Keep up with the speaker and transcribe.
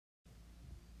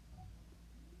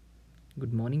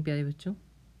Good morning प्यारे बच्चों.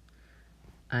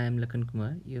 I am Lakan Kumar,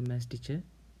 your math teacher.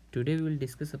 Today we will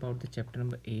discuss about the chapter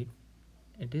number 8.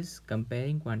 It is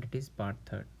comparing quantities part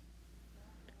 3rd.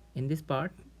 In this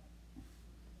part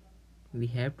we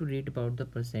have to read about the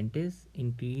percentage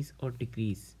increase or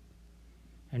decrease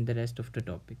and the rest of the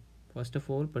topic. First of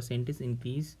all, percentage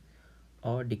increase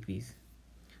or decrease.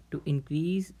 To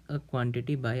increase a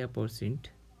quantity by a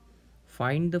percent,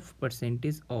 find the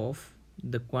percentage of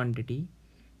the quantity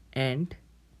and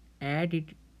add it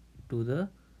to the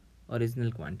original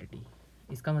quantity.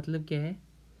 इसका मतलब क्या है?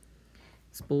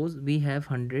 Suppose we have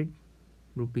 100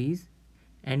 rupees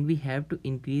and we have to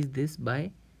increase this by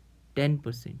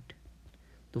 10%.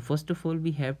 तो first of all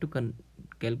we have to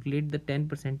calculate the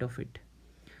 10% of it.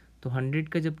 तो 100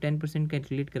 का जब 10%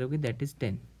 calculate करोगे that is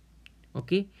 10.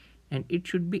 Okay, and it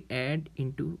should be add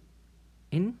into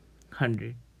in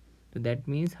 100. So that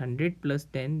means 100 plus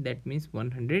 10, that means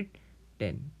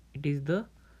 110. It is the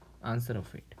answer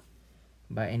of it.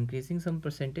 By increasing some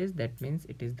percentage, that means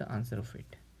it is the answer of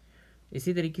it.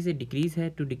 इसी तरीके से decrease है.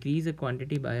 To decrease a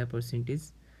quantity bye a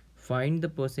percentage, find the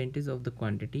percentage of the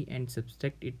quantity and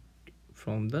subtract it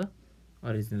from the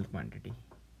original quantity.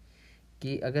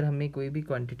 कि अगर हमें कोई भी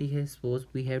quantity है, suppose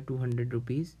we have 200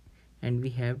 rupees and we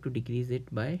have to decrease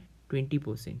it by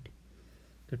 20%.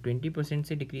 तो 20%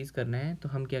 से decrease करना है तो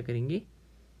हम क्या करेंगे,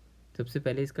 सबसे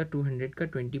पहले इसका 200 का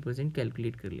 20%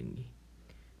 कैलकुलेट कर लेंगे.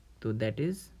 तो that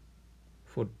is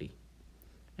 40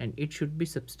 and it should be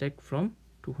subtract from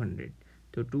 200.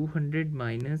 तो 200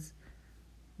 minus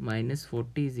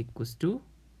 40 is equals to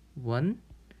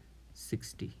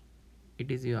 160.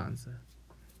 It is your answer.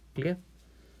 Clear?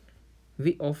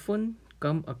 We often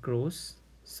come across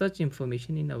such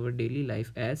information in our daily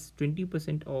life as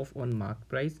 20% off on mark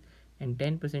price and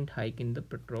 10% hike in the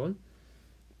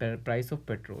price of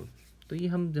petrol. तो ये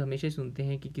हम हमेशा सुनते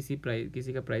हैं कि किसी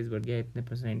का price बढ़ गया इतने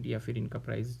परसेंट या फिर इनका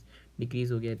प्राइस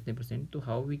डिक्रीज हो गया इतने परसेंट. तो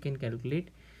how we can calculate?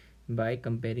 By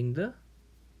comparing the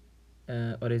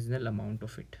original amount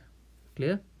of it.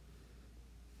 Clear?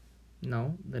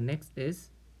 Now the next is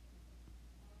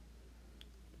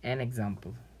an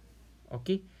example.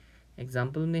 Okay,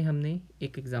 example में हमने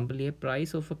एक एग्जाम्पल लिया.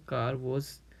 Price of a car was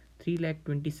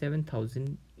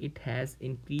 3,27,000. It has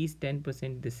increase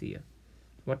 10% this year.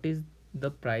 What is the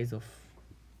price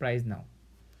now?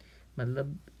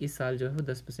 मतलब इस साल जो है वो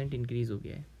 10% इंक्रीज हो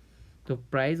गया है. तो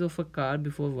price of a car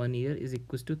before 1 year is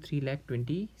equal to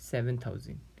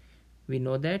 3,27,000. We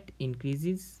know that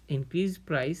increase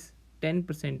price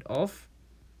 10% of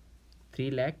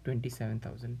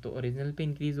 3,27,000. तो ओरिजिनल पे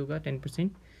इंक्रीज होगा 10%.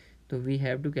 So we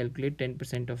have to calculate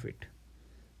 10% of it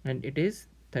and it is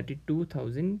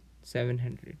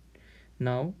 32,700.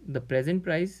 Now the present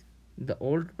price, the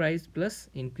old price plus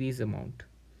increase amount.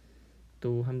 तो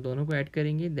हम दोनों को add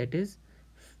करेंगे, that is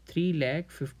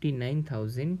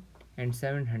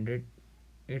 3,59,700.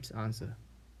 It's answer.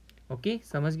 Okay,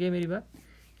 समझ गए मेरी बात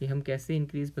कि हम कैसे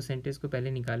इंक्रीज परसेंटेज को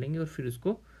पहले निकालेंगे और फिर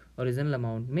उसको ओरिजिनल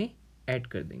अमाउंट में ऐड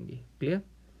कर देंगे. Clear?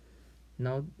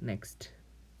 Now next,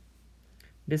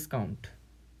 discount.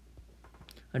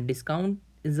 A discount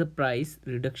is a price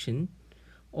reduction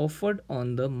offered on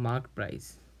the mark price.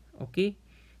 Okay,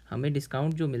 हमें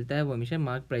डिस्काउंट जो मिलता है वो हमेशा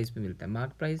मार्क प्राइस पे मिलता है.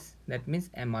 Mark price that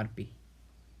means MRP,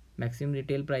 maximum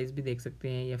retail price भी देख सकते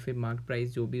हैं या फिर मार्क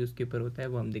प्राइस जो भी उसके ऊपर होता है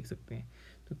वो हम देख सकते हैं.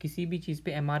 तो किसी भी चीज़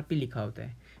पे MRP लिखा होता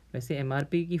है. वैसे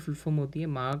MRP की फुल फॉर्म होती है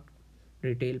मार्क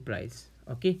रिटेल प्राइस.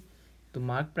 ओके, तो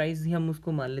मार्क प्राइस ही हम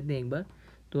उसको मान लेते हैं एक बार.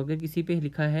 तो अगर किसी पे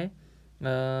लिखा है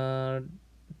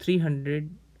 300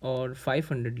 और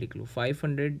 500 लिख लो.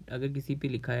 500 अगर किसी पे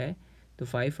लिखा है तो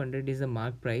 500 इज़ अ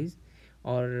मार्क प्राइस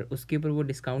और उसके ऊपर वो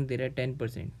डिस्काउंट दे रहा है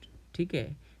 10%. ठीक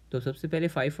है, तो सबसे पहले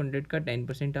 500 का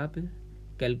 10% आप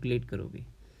कैलकुलेट करोगे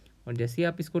और जैसे ही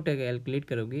आप इसको कैलकुलेट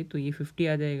करोगे तो ये 50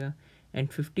 आ जाएगा and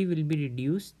 50 will be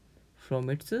reduced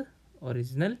from its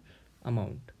original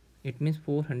amount. It means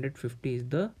 450 is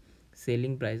the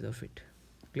selling price of it.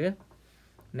 Clear?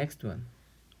 Next one,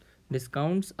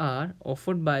 discounts are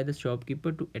offered by the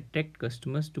shopkeeper to attract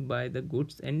customers to buy the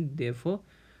goods and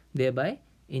thereby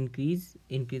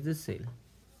increases sale.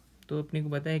 तो अपने को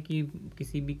पता है कि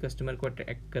किसी भी customer को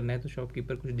attract करना है तो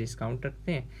शॉपकीपर कुछ डिस्काउंट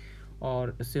रखते हैं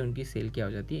और उससे उनकी सेल क्या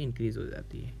हो जाती है, इंक्रीज हो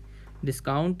जाती है.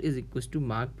 Discount is equal to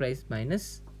mark price minus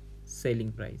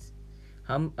selling price.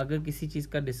 हम अगर किसी चीज़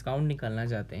का डिस्काउंट निकालना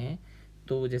चाहते हैं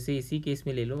तो जैसे इसी केस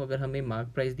में ले लो, अगर हमें मार्क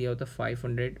प्राइस दिया होता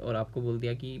 500 और आपको बोल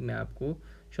दिया कि मैं आपको,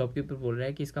 शॉपकीपर बोल रहा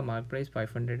है कि इसका मार्क प्राइस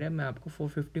 500 है, मैं आपको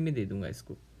 450 में दे दूंगा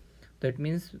इसको. तो इट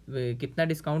मीन्स कितना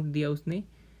डिस्काउंट दिया उसने,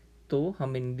 तो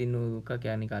हम इन दिनों का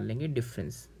क्या निकाल लेंगे,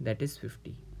 difference. That is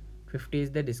 50. 50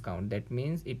 is the discount. That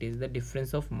means it is the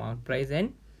difference of mark price and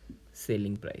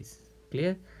selling price.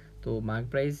 Clear. तो mark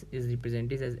price is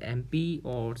represented as MP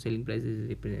और selling price is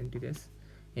represented as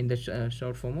in the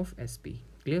short form of SP.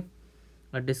 Clear?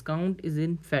 A discount is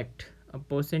in fact a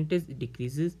percentage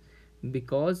decreases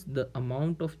because the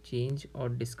amount of change or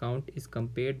discount is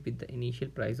compared with the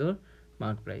initial price or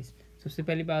mark price. सबसे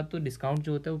पहली बात तो discount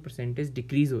जो होता है वो percentage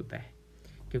decrease होता है,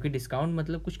 क्योंकि डिस्काउंट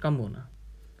मतलब कुछ कम होना,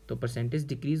 तो परसेंटेज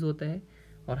डिक्रीज होता है.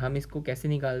 और हम इसको कैसे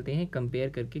निकालते हैं, कंपेयर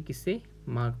करके किससे,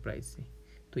 मार्क प्राइस से.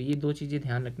 तो ये दो चीज़ें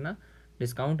ध्यान रखना,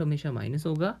 डिस्काउंट हमेशा माइनस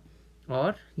होगा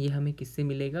और ये हमें किससे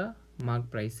मिलेगा, मार्क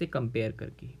प्राइस से कंपेयर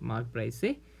करके, मार्क प्राइस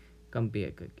से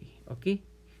कंपेयर करके. Okay.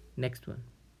 Next one,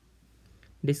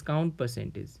 discount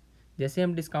percentage. जैसे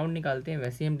हम डिस्काउंट निकालते हैं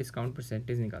वैसे हम डिस्काउंट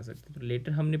परसेंटेज निकाल सकते हैं. तो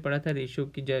लेटर हमने पढ़ा था रेशियो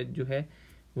की जो है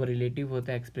वो रिलेटिव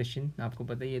होता है एक्सप्रेशन, आपको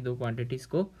पता है ये दो क्वांटिटीज़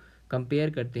को कंपेयर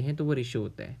करते हैं तो वो रेशियो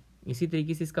होता है. इसी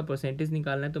तरीके से इसका परसेंटेज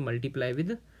निकालना है तो multiply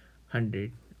with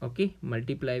 100. Okay,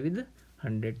 multiply with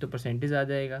 100 तो परसेंटेज आ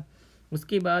जाएगा.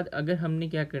 उसके बाद अगर हमने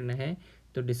क्या करना है,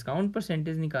 तो डिस्काउंट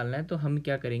परसेंटेज निकालना है तो हम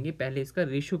क्या करेंगे, पहले इसका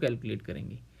रेशियो कैलकुलेट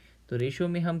करेंगे. तो रेशियो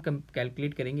में हम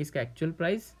कैलकुलेट करेंगे इसका एक्चुअल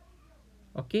प्राइस,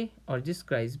 ओके, और जिस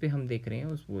प्राइस पे हम देख रहे हैं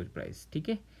उस वो प्राइस. ठीक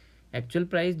है, एक्चुअल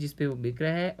प्राइस जिस पे वो बिक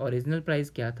रहा है, ओरिजिनल प्राइस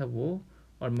क्या था वो,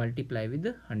 और मल्टीप्लाई विद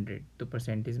 100 तो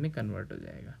परसेंटेज में कन्वर्ट हो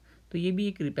जाएगा. तो ये भी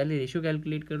एक, पहले रेशियो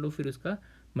कैलकुलेट कर लो फिर उसका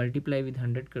मल्टीप्लाई विद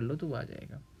 100 कर लो तो वो आ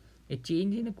जाएगा. ए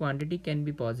change in quantity can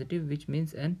be positive which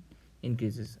means N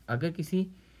increases. अगर किसी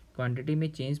क्वांटिटी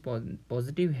में चेंज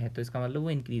पॉजिटिव है तो इसका मतलब वो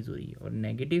इंक्रीज हो रही है, और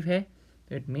नेगेटिव है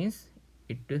तो it means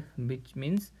which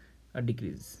means a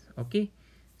decrease. Okay,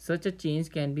 such a change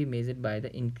can be measured by the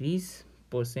increase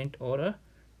percent और अ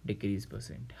डिक्रीज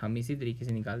परसेंट. हम इसी तरीके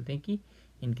से निकालते हैं कि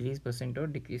इंक्रीज परसेंट और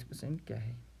डिक्रीज परसेंट क्या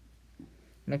है.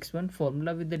 Next one,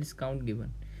 formula with the discount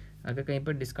given. अगर कहीं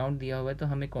पर डिस्काउंट दिया हुआ है तो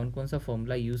हमें कौन कौन सा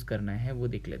फॉर्मूला यूज़ करना है वो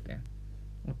देख लेते हैं.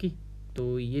 ओके,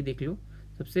 तो ये देख लो.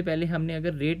 सबसे पहले हमने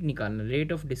अगर रेट निकालना,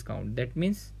 rate of discount, that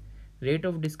means rate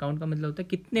of discount का मतलब होता है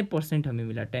कितने परसेंट हमें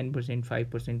मिला, 10%,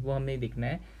 5%, वो हमें देखना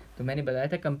है. तो मैंने बताया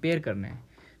था कंपेयर करना है.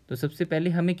 तो सबसे पहले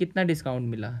हमें कितना डिस्काउंट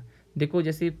मिला, देखो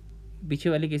जैसे पीछे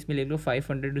वाले केस में ले लो,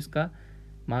 500 उसका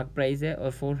मार्क प्राइस है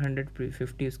और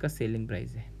 450 उसका सेलिंग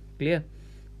प्राइस है. क्लियर.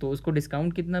 तो उसको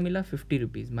डिस्काउंट कितना मिला, 50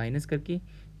 रुपीज़ माइनस करके.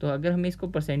 तो अगर हमें इसको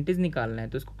परसेंटेज निकालना है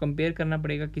तो इसको कंपेयर करना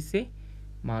पड़ेगा किससे,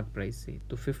 मार्क प्राइस से.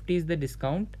 तो 50 is the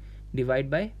discount divide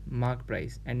by mark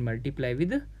price and multiply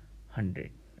with 100.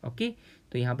 Okay,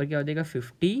 तो यहाँ पर क्या हो जाएगा,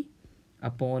 50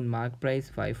 upon mark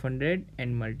price 500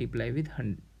 and multiply with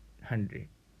 100.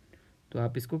 तो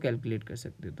आप इसको कैलकुलेट कर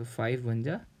सकते हो. तो 5 1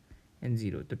 जा एंड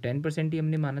 0, तो 10% ही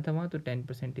हमने माना था वहाँ, तो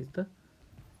 10% is the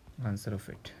answer of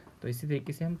it. तो इसी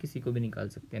तरीके से हम किसी को भी निकाल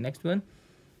सकते हैं. Next one,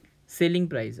 selling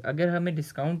price. अगर हमें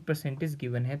डिस्काउंट परसेंटेज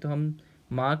गिवन है तो हम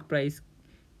मार्क प्राइस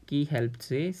की हेल्प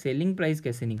से सेलिंग प्राइस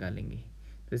कैसे निकालेंगे.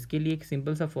 तो इसके लिए एक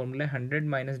सिंपल सा फॉर्मूला है, 100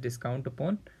 minus discount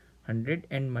upon 100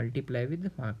 and multiply with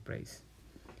mark price.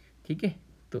 ठीक है,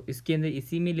 तो इसके अंदर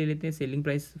इसी में ले लेते हैं सेलिंग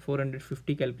प्राइस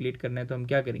 450 कैलकुलेट करना है तो हम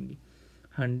क्या करेंगे,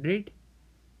 100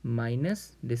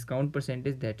 minus discount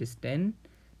percentage that is 10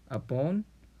 upon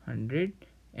 100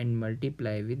 and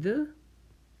multiply with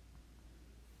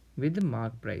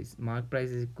mark price. Mark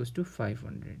price is equal to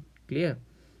 500. Clear.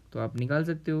 तो आप निकाल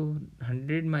सकते हो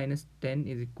 100 minus 10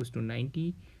 is equal to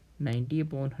 90, 90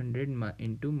 upon 100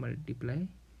 into multiply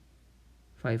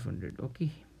 500. Okay,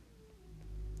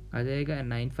 आ जाएगा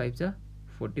 9 5 जा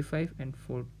 45 एंड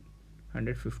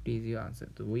 450 इज योर आंसर.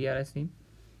 तो वही आ रहा है सेम.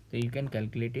 तो you can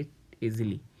calculate it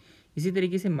easily. इसी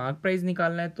तरीके से मार्क प्राइस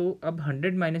निकालना है तो अब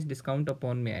 100 माइनस डिस्काउंट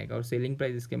अपॉन में आएगा और सेलिंग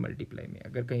प्राइस इसके मल्टीप्लाई में.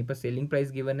 अगर कहीं पर सेलिंग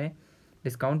प्राइस गिवन है,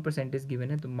 डिस्काउंट परसेंटेज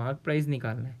गिवन है, तो मार्क प्राइस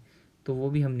निकालना है तो वो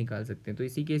भी हम निकाल सकते हैं. तो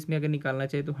इसी केस में अगर निकालना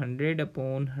चाहिए तो 100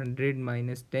 upon 100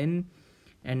 minus 10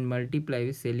 and multiply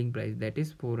with selling price that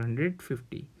is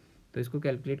 450. तो इसको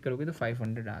कैलकुलेट करोगे तो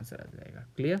 500 आंसर आ जाएगा.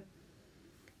 Clear.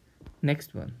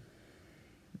 Next one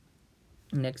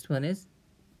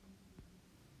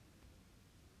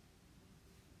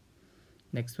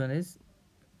is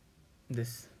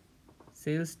this,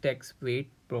 sales tax, weight,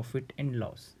 profit and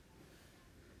loss.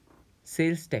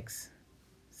 Sales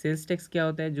tax क्या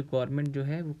होता है, जो गवर्नमेंट जो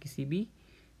है वो किसी भी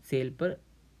सेल पर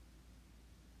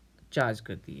चार्ज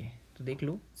करती है. तो देख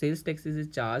लो, sales tax is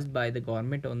charge by the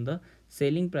government on the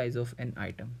selling price of an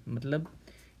item. मतलब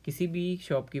किसी भी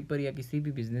शॉपकीपर या किसी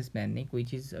भी बिजनेसमैन ने कोई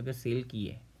चीज़ अगर सेल की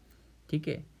है, ठीक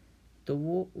है, तो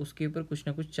वो उसके ऊपर कुछ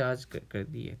ना कुछ चार्ज कर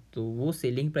दी है, तो वो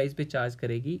सेलिंग प्राइस पे चार्ज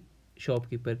करेगी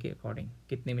शॉपकीपर के अकॉर्डिंग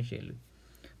कितने में सेल हुई.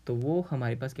 तो वो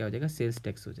हमारे पास क्या हो जाएगा, सेल्स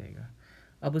टैक्स हो जाएगा.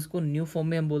 अब उसको न्यू फॉर्म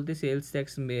में हम बोलते हैं सेल्स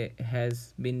टैक्स में has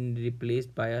been replaced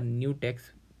by a new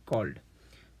tax called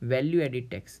value added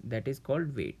tax that is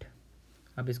called wait.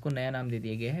 अब इसको नया नाम दे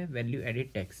दिया गया है value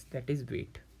added tax, that is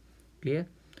wait. Clear.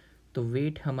 तो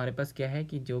वेट हमारे पास क्या है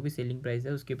कि जो भी सेलिंग प्राइस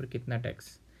है उसके ऊपर कितना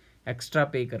टैक्स एक्स्ट्रा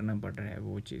पे करना पड़ रहा है,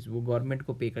 वो चीज़ वो गवर्नमेंट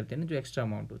को पे करते हैं ना, जो एक्स्ट्रा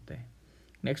अमाउंट होता है।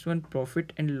 Next one,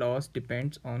 profit and loss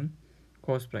depends on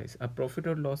cost price. अब प्रॉफिट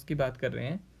और लॉस की बात कर रहे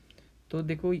हैं तो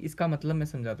देखो इसका मतलब मैं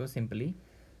समझाता हूँ सिंपली।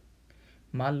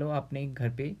 मान लो आपने एक घर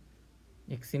पे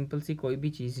एक सिंपल सी कोई भी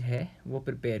चीज़ है वो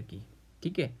प्रिपेयर की,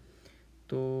 ठीक है।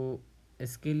 तो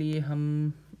इसके लिए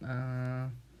हम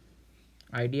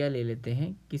आइडिया ले लेते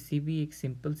हैं किसी भी एक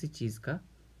सिंपल सी चीज़ का।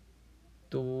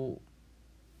 तो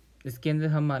इसके अंदर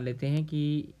हम मान लेते हैं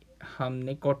कि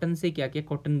हमने कॉटन से क्या किया,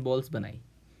 कॉटन बॉल्स बनाई,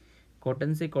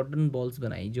 कॉटन से कॉटन बॉल्स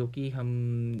बनाई जो कि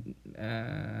हम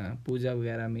पूजा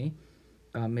वगैरह में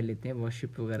काम में लेते हैं,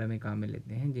 वर्शिप वगैरह में काम में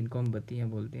लेते हैं, जिनको हम बत्तियाँ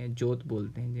बोलते हैं, जोत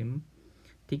बोलते हैं जिम,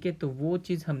 ठीक है। तो वो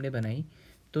चीज़ हमने बनाई।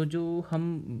 तो जो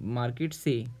हम मार्केट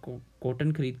से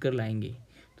कॉटन ख़रीद कर लाएंगे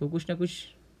तो कुछ ना कुछ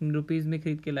रुपीज़ में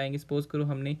ख़रीद के लाएंगे। सपोज़ करो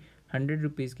हमने 100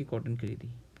 रुपीज़ की कॉटन खरीदी,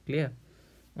 क्लियर।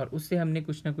 और उससे हमने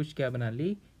कुछ ना कुछ क्या बना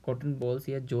ली, कॉटन बॉल्स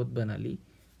या जोत बना ली,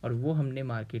 और वो हमने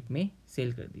मार्केट में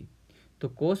सेल कर दी। तो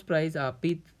कॉस्ट प्राइस आप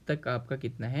ही तक आपका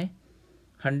कितना है,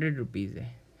 100 रुपीज़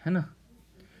है ना।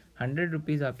 100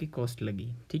 रुपीज़ आपकी कॉस्ट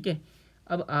लगी, ठीक है।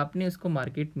 अब आपने उसको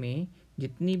मार्केट में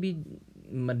जितनी भी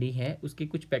मनी है उसके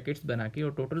कुछ पैकेट्स बना के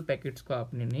और टोटल पैकेट्स को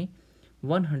आपने ने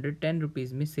 110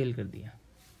 रुपीज़ में सेल कर दिया।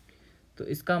 तो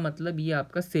इसका मतलब ये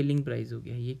आपका सेलिंग प्राइस हो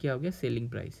गया। ये क्या हो गया, सेलिंग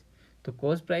प्राइस। तो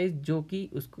कॉस्ट प्राइस जो कि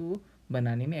उसको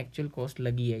बनाने में एक्चुअल कॉस्ट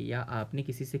लगी है या आपने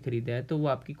किसी से ख़रीदा है तो वो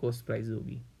आपकी कॉस्ट प्राइस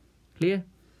होगी, क्लियर।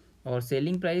 और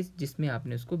सेलिंग प्राइस जिसमें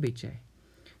आपने उसको बेचा है,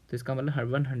 तो इसका मतलब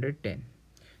 110।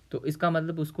 तो इसका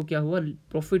मतलब उसको क्या हुआ,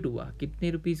 प्रॉफिट हुआ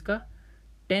कितने रुपीज़ का,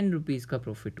 10 रुपीज़ का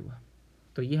प्रॉफिट हुआ।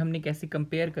 तो ये हमने कैसे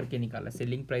कंपेयर करके निकाला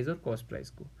सेलिंग प्राइस और कॉस्ट प्राइस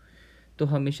को। तो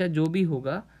हमेशा जो भी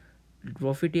होगा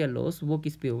प्रॉफिट या लॉस वो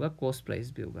किस पे होगा, कॉस्ट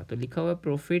प्राइस पे होगा। तो लिखा हुआ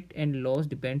profit and loss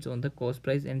depends on the cost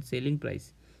price and selling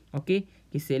price. Okay,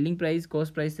 कि सेलिंग प्राइस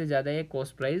कॉस्ट प्राइस से ज़्यादा है,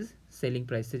 कॉस्ट प्राइस सेलिंग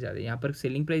प्राइस से ज़्यादा है। यहाँ पर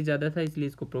सेलिंग प्राइस ज़्यादा था इसलिए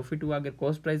इसको प्रॉफिट हुआ, अगर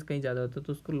कॉस्ट प्राइस कहीं ज़्यादा होता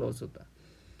तो उसको लॉस होता।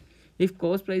 If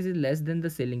cost price is less than the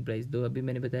selling price, तो अभी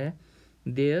मैंने बताया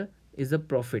there is a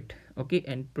profit, okay,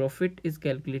 and profit is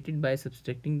calculated by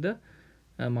subtracting the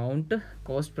amount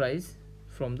cost price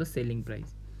from the selling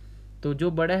price. तो जो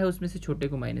बड़ा है उसमें से छोटे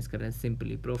को माइनस कर रहा है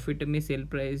सिंपली। प्रॉफिट में सेल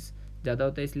प्राइस ज़्यादा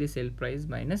होता है इसलिए sale price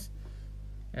minus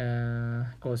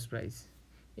cost price.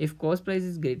 If cost price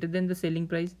is greater than the selling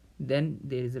price then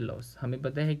there is a loss. हमें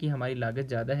पता है कि हमारी लागत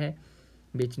ज़्यादा है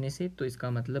बेचने से, तो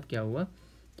इसका मतलब क्या हुआ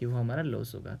कि वो हमारा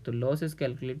लॉस होगा। तो loss is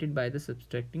calculated by the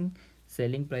subtracting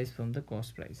selling price from the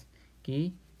cost price,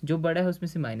 कि जो बड़ा है उसमें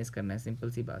से माइनस करना है,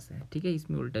 सिंपल सी बात है, ठीक है।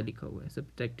 इसमें उल्टा लिखा हुआ है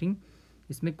सब्सट्रैक्टिंग,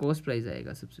 इसमें कॉस्ट प्राइस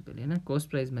आएगा सबसे पहले, है ना, cost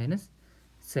price minus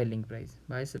selling price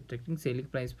by subtracting selling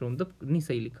price from the, नहीं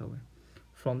सही लिखा हुआ है,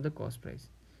 फ्रॉम द कॉस्ट प्राइस,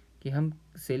 कि हम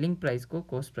सेलिंग प्राइस को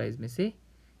कॉस्ट प्राइस में से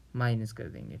माइनस कर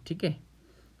देंगे, ठीक है।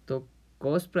 तो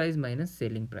cost price minus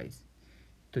selling price,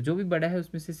 तो जो भी बड़ा है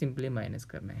उसमें से सिंपली माइनस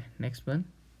करना है। Next one,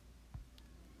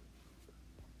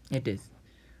 it is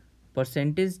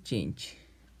percentage change.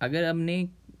 अगर हमने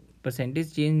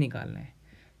परसेंटेज चेंज निकालना है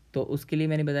तो उसके लिए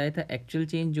मैंने बताया था एक्चुअल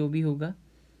चेंज जो भी होगा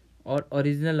और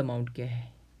ओरिजिनल अमाउंट क्या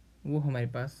है वो हमारे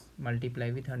पास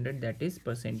multiply with 100, that is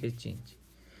percentage change.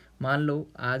 मान लो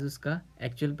आज उसका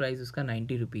एक्चुअल प्राइस उसका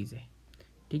 90 रुपीज़ है,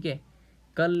 ठीक है।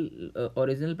 कल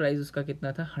ओरिजिनल प्राइस उसका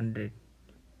कितना था, 100।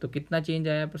 तो कितना चेंज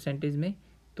आया परसेंटेज में,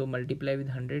 तो मल्टीप्लाई विद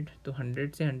 100, तो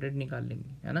 100 से 100 निकाल लेंगे,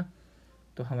 है ना।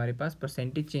 तो हमारे पास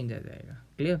परसेंटेज चेंज आ जाएगा,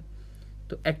 क्लियर।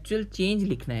 तो एक्चुअल चेंज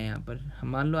लिखना है यहाँ पर।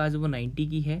 मान लो आज वो 90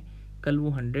 की है, कल वो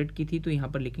 100 की थी, तो यहाँ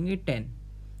पर लिखेंगे 10।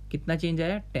 कितना चेंज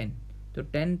आया, 10। तो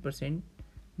 10%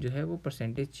 जो है वो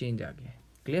परसेंटेज चेंज आ गया है,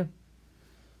 क्लियर।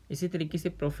 इसी तरीके से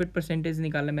प्रॉफिट परसेंटेज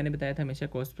निकालना, मैंने बताया था हमेशा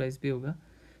कॉस्ट प्राइस पे होगा।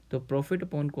 तो profit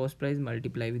upon cost price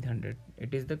multiply with 100,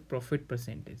 it is the profit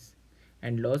percentage.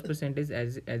 And loss percentage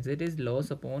as it is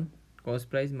loss upon cost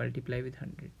price multiply with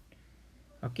 100,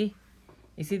 okay.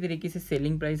 इसी तरीके से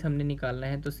सेलिंग प्राइस हमने निकालना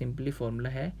है तो सिंपली फॉर्मूला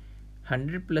है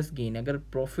 100 प्लस गेन। अगर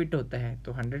प्रॉफिट होता है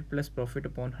तो 100 plus profit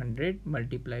upon 100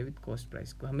 multiply with cost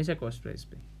price को, हमेशा कॉस्ट प्राइस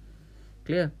पे,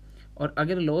 क्लियर। और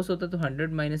अगर लॉस होता तो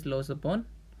 100 minus loss upon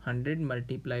 100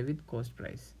 multiply with cost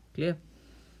price, clear.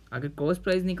 अगर कॉस्ट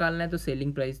प्राइस निकालना है तो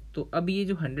सेलिंग प्राइस, तो अब ये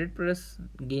जो 100 प्लस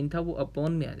गेन था वो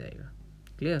अपॉन में आ जाएगा,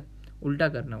 क्लियर, उल्टा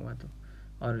करना हुआ तो।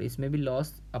 और इसमें भी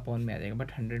लॉस अपॉन में आ जाएगा,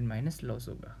 बट 100 माइनस लॉस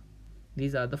होगा।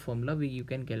 These are the formula we you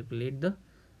can calculate the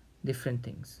different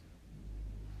things.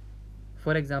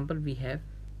 For example we have,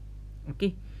 okay,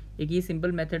 एक ये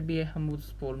सिंपल मेथड भी है, हम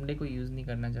उस फॉर्मूले को यूज़ नहीं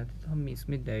करना चाहते तो हम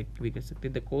इसमें डायरेक्ट भी कर सकते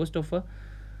हैं। The cost of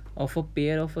a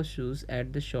pair of a shoes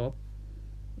at the shop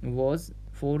was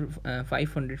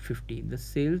 550. The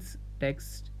sales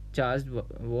tax charged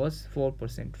was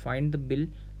 4%. Find the bill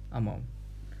amount.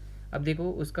 अब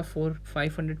देखो उसका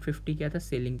 550 क्या था,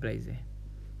 सेलिंग प्राइस है,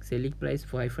 सेलिंग प्राइस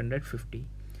 550,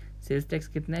 सेल्स टैक्स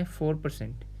कितना है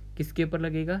 4%, किसके ऊपर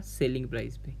लगेगा, सेलिंग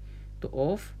प्राइस पे, तो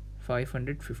ऑफ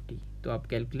 550, तो आप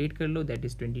कैलकुलेट कर लो, that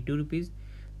is 22 rupees.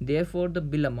 There for the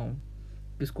bill amount,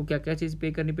 किसको क्या क्या चीज़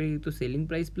पे करनी पड़ेगी, तो selling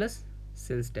price plus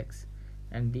sales tax,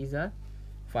 and these are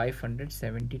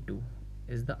 572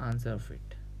 is the answer of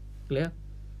it. Clear?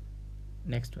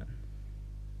 Next one.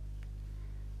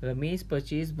 Ramesh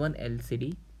purchased one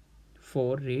LCD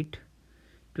for rate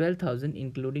 12,000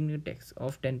 including the tax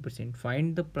of 10%.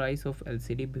 Find the price of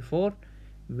LCD before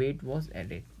weight was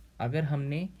added. अगर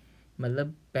हमने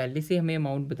मतलब पहले से हमें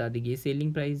amount बता दी गई,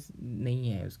 selling price नहीं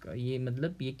है उसका, ये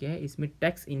मतलब ये क्या है, इसमें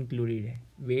टैक्स इंक्लूडेड है,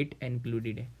 वेट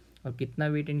इंक्लूडेड है, और कितना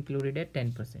वेट इंक्लूडेड है,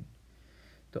 10%।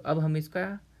 तो अब हम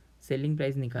इसका सेलिंग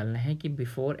प्राइस निकालना है कि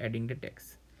बिफोर एडिंग द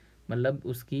टैक्स, मतलब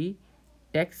उसकी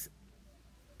टैक्स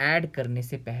ऐड करने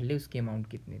से पहले उसकी अमाउंट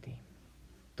कितनी थी।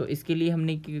 तो इसके लिए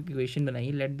हमने एक इक्वेशन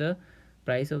बनाई, let the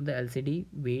price of the LCD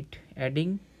wait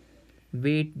adding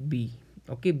wait B,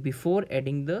 okay, before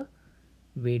adding the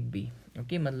wait B,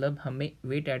 okay, मतलब हमें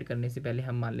वेट ऐड करने से पहले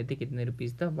हम मान लेते कितने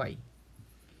रुपीज़ था, वाई।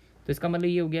 तो इसका मतलब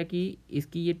ये हो गया कि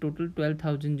इसकी ये टोटल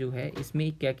 12,000 जो है,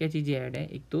 इसमें क्या क्या चीज़ें ऐड है,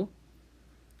 एक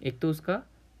तो उसका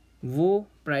वो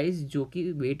प्राइस जो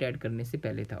कि वेट ऐड करने से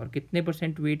पहले था, और कितने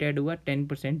परसेंट वेट ऐड हुआ,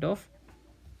 10% ऑफ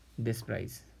दिस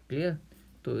प्राइस। क्लियर?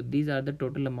 तो these are the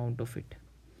total amount of it.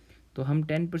 तो हम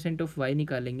 10% ऑफ वाई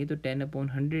निकालेंगे, तो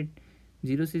 10/100,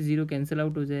 जीरो से जीरो कैंसिल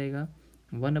आउट हो जाएगा,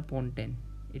 1/10,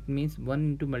 it means 1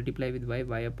 into multiply with Y,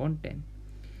 y/10।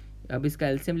 अब इसका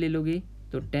एलसीएम ले लोगे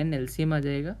तो 10 एलसीएम आ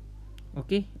जाएगा,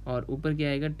 ओके, और ऊपर क्या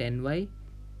आएगा, 10y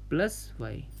plus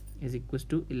Y is equal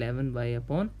to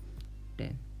 11y/10,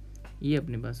 ये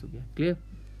अपने पास हो गया। क्लियर?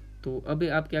 तो अब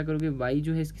आप क्या करोगे, y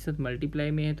जो है इसके साथ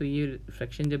मल्टीप्लाई में है, तो ये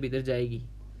फ्रैक्शन जब इधर जाएगी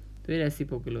तो ये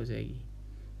रेसिप्रोकल हो जाएगी,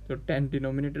 तो 10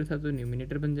 डिनोमिनेटर था तो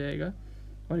न्यूमिनेटर बन जाएगा,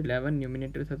 और 11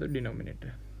 न्यूमिनेटर था तो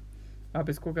डिनोमिनेटर। आप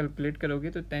इसको कैलकुलेट करोगे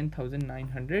तो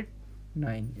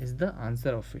 10,909 is the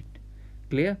answer of it.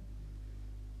 Clear?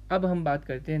 अब हम बात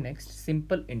करते हैं next,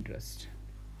 simple interest.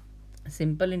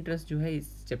 Simple interest जो है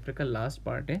इस चैप्टर का लास्ट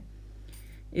पार्ट है।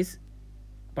 इस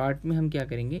पार्ट में हम क्या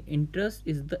करेंगे, interest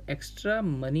is the extra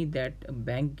money that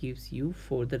bank gives you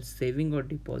for the saving और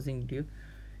deposit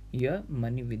your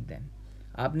money with them.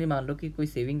 आपने मान लो कि कोई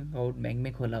सेविंग अकाउंट बैंक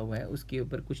में खोला हुआ है, उसके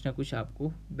ऊपर कुछ ना कुछ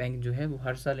आपको बैंक जो है वो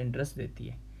हर साल इंटरेस्ट देती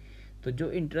है। तो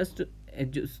जो इंटरेस्ट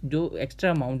जो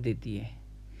एक्स्ट्रा अमाउंट देती है,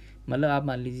 मतलब आप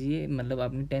मान लीजिए, मतलब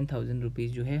आपने 10,000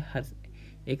 रुपीज़ जो है हर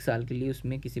एक साल के लिए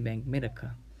उसमें किसी बैंक में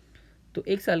रखा, तो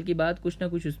एक साल के बाद कुछ ना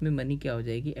कुछ उसमें मनी क्या हो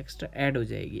जाएगी, एक्स्ट्रा ऐड हो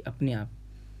जाएगी अपने आप।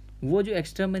 वो जो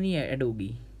एक्स्ट्रा मनी ऐड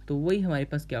होगी तो वही हमारे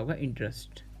पास क्या होगा,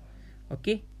 इंटरेस्ट,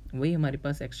 ओके, वही हमारे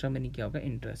पास एक्स्ट्रा मनी क्या होगा,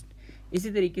 इंटरेस्ट।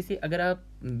 इसी तरीके से अगर आप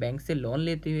बैंक से लोन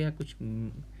लेते हो या कुछ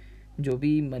जो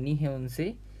भी मनी है उनसे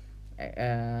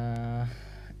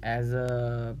एज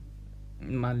अ,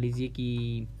 मान लीजिए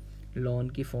कि लोन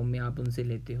की फॉर्म में आप उनसे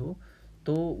लेते हो,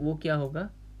 तो वो क्या होगा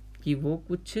कि वो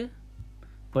कुछ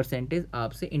परसेंटेज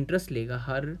आपसे इंटरेस्ट लेगा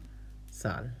हर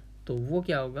साल, तो वो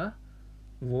क्या होगा,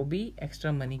 वो भी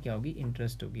एक्स्ट्रा मनी क्या होगी,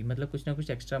 इंटरेस्ट होगी, मतलब कुछ ना कुछ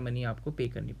एक्स्ट्रा मनी आपको पे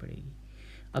करनी पड़ेगी।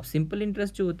 अब सिंपल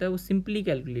इंटरेस्ट जो होता है वो सिंपली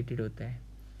कैलकुलेटेड होता है,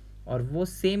 और वो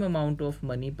सेम अमाउंट ऑफ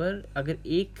मनी पर अगर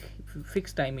एक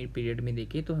फिक्स टाइम पीरियड में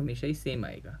देखें तो हमेशा ही सेम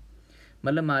आएगा।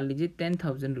 मतलब मान लीजिए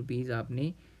 10,000 रुपीज़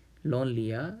आपने लोन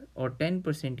लिया और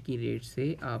 10% की रेट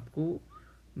से आपको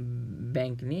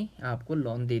बैंक ने आपको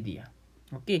लोन दे दिया,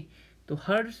 ओके, तो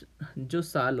हर जो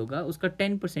साल होगा उसका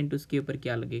 10% उसके ऊपर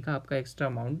क्या लगेगा, आपका एक्स्ट्रा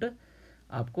अमाउंट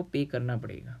आपको पे करना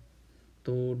पड़ेगा।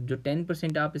 तो जो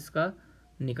 10% आप इसका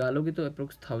निकालोगे तो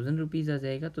अप्रोक्स 1,000 रुपीज़ आ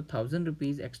जाएगा, तो 1,000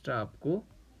 रुपीज़ एक्स्ट्रा आपको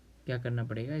क्या करना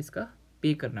पड़ेगा, इसका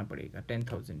पे करना पड़ेगा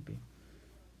 10,000 पे।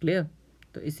 क्लियर?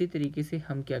 तो इसी तरीके से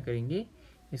हम क्या करेंगे,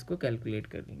 इसको कैलकुलेट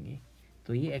कर देंगे।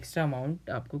 तो ये एक्स्ट्रा अमाउंट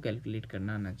आपको कैलकुलेट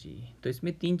करना आना चाहिए। तो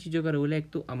इसमें 3 चीज़ों का रोल है, एक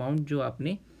तो अमाउंट जो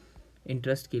आपने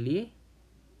इंटरेस्ट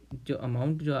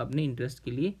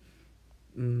के लिए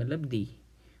मतलब दी,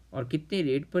 और कितने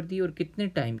रेट पर दी और कितने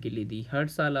टाइम के लिए दी, हर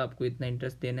साल आपको इतना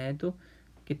इंटरेस्ट देना है तो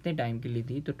कितने टाइम के लिए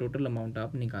दी, तो टोटल अमाउंट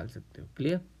आप निकाल सकते हो।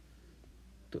 क्लियर?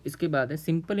 तो इसके बाद है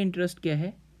सिंपल इंटरेस्ट। क्या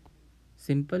है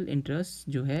सिंपल इंटरेस्ट,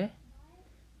 जो है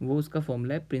वो उसका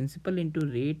फॉर्मूला है principal into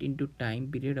rate into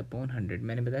time period upon 100।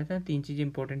 मैंने बताया था 3 चीज़ें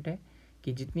इंपॉर्टेंट है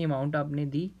कि जितनी अमाउंट आपने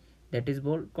दी that is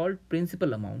called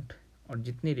principal amount, और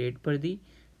जितनी रेट पर दी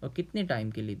और कितने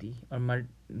टाइम के लिए दी, और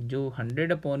जो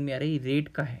 100 अपॉन में आ रही रेट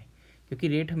का है, क्योंकि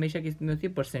रेट हमेशा किस में होती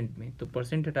है, परसेंट में, तो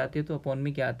परसेंट हटाते हो तो अपॉन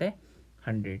में क्या आता है,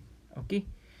 100। ओके,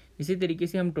 इसी तरीके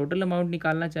से हम टोटल अमाउंट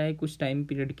निकालना चाहें कुछ टाइम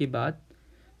पीरियड के बाद,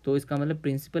 तो इसका मतलब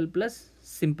प्रिंसिपल प्लस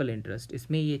सिंपल इंटरेस्ट,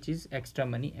 इसमें ये चीज़ एक्स्ट्रा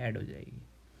मनी ऐड हो जाएगी।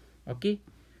 Okay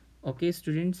okay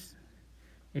students,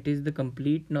 it is the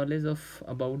complete knowledge of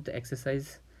about the exercise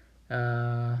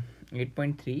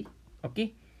 8.3. Okay,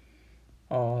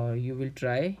 or you will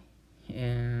try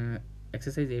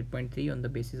exercise 8.3 on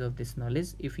the basis of this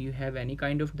knowledge. If you have any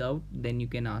kind of doubt, then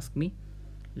you can ask me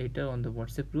later on the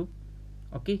WhatsApp group.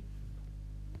 Okay,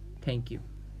 thank you.